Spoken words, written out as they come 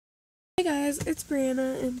Hey guys, it's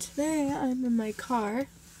Brianna, and today I'm in my car.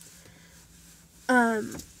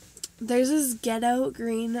 There's this ghetto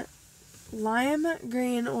green, lime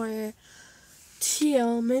green, or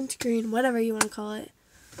teal, mint green, whatever you want to call it.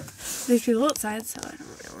 There's people outside, so I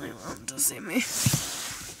don't really want them to see me.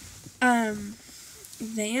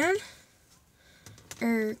 Van,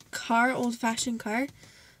 or car, old-fashioned car,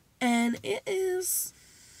 and it is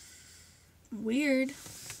weird. I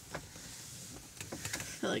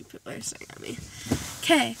feel like people are staring at me.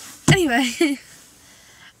 Okay, anyway,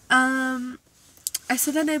 I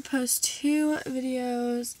said that I'd post 2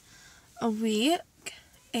 videos a week,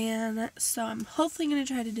 and so I'm hopefully going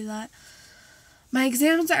to try to do that. My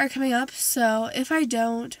exams are coming up, so if I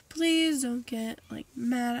don't, please don't get,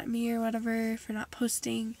 mad at me or whatever for not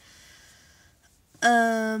posting.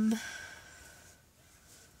 I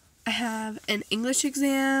have an English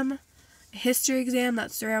exam, a history exam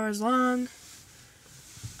that's 3 hours long,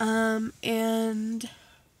 and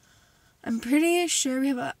I'm pretty sure we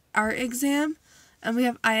have an art exam, and we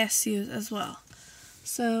have ISUs as well.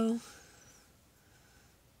 So,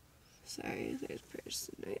 sorry, there's a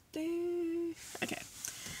person right there. Okay.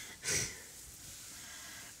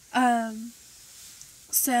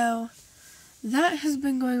 So, that has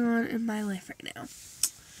been going on in my life right now.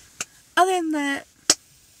 Other than that,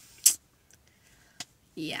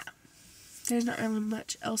 yeah, there's not really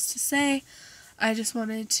much else to say. I just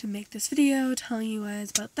wanted to make this video telling you guys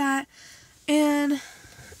about that, and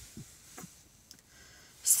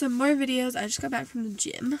some more videos. I just got back from the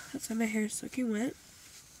gym. That's why my hair is soaking wet.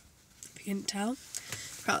 If you couldn't tell.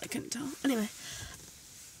 Probably couldn't tell. Anyway,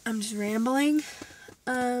 I'm just rambling.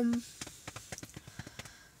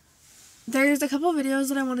 There's a couple videos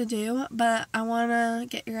that I want to do, but I want to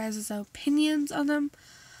get your guys' opinions on them.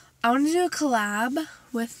 I want to do a collab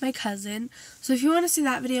with my cousin. So if you want to see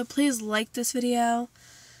that video, please like this video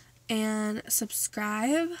and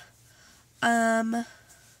subscribe.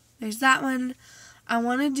 There's that one. I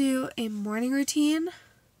want to do a morning routine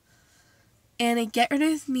and a get ready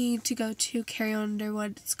with me to go to Carrie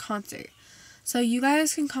Underwood's concert. So you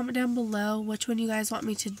guys can comment down below which one you guys want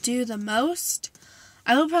me to do the most.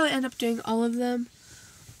 I will probably end up doing all of them,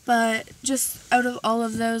 but just out of all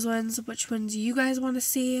of those ones, which ones you guys want to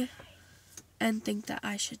see and think that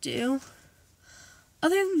I should do.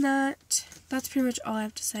 Other than that, that's pretty much all I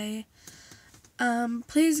have to say.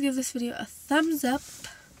 Please give this video a thumbs up,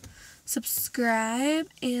 subscribe,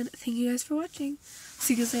 and thank you guys for watching.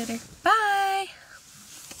 See you guys later. Bye!